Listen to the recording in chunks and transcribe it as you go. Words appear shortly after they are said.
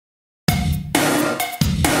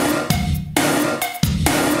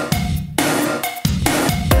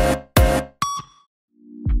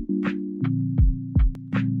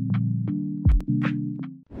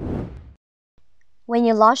When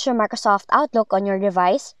you launch your Microsoft Outlook on your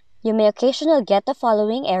device, you may occasionally get the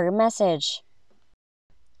following error message.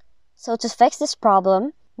 So to fix this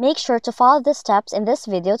problem, make sure to follow the steps in this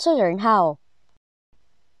video to learn how.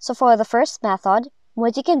 So for the first method,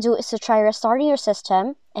 what you can do is to try restarting your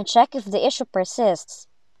system and check if the issue persists.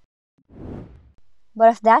 But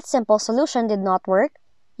if that simple solution did not work,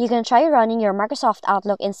 you can try running your Microsoft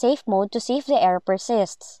Outlook in safe mode to see if the error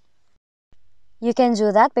persists. You can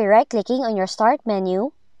do that by right-clicking on your Start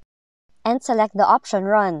menu and select the option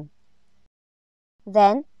Run.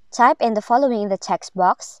 Then, type in the following in the text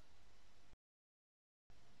box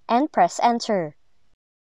and press Enter.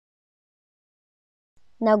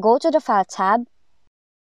 Now go to the File tab,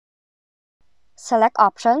 select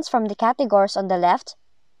Options from the categories on the left,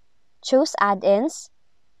 choose Add-ins,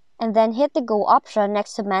 and then hit the Go option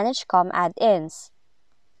next to Manage COM add-ins.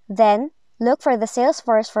 Then, look for the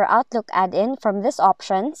Salesforce for Outlook add-in from these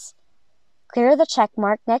options, clear the check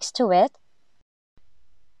mark next to it,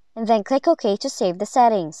 and then click OK to save the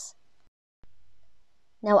settings.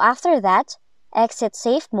 Now after that, exit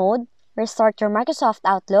Safe Mode, restart your Microsoft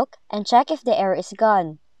Outlook, and check if the error is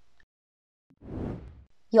gone.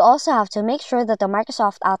 You also have to make sure that the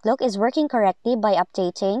Microsoft Outlook is working correctly by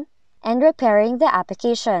updating and repairing the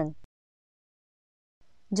application.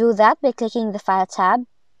 Do that by clicking the File tab,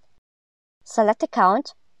 select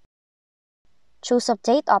Account, choose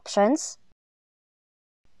Update Options,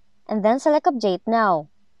 and then select Update Now.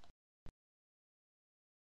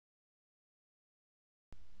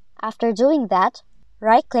 After doing that,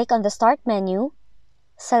 right-click on the Start menu,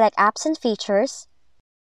 select Apps and Features,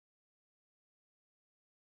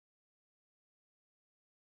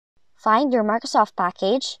 find your Microsoft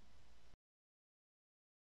package,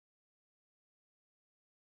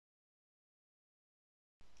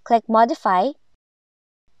 click Modify,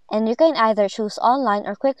 and you can either choose Online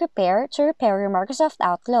or Quick Repair to repair your Microsoft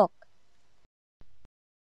Outlook.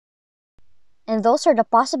 And those are the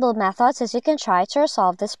possible methods that you can try to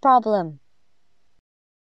resolve this problem.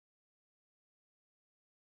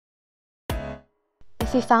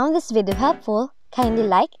 If you found this video helpful, kindly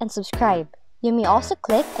like and subscribe. You may also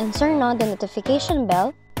click and turn on the notification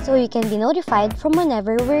bell so you can be notified from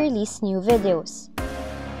whenever we release new videos.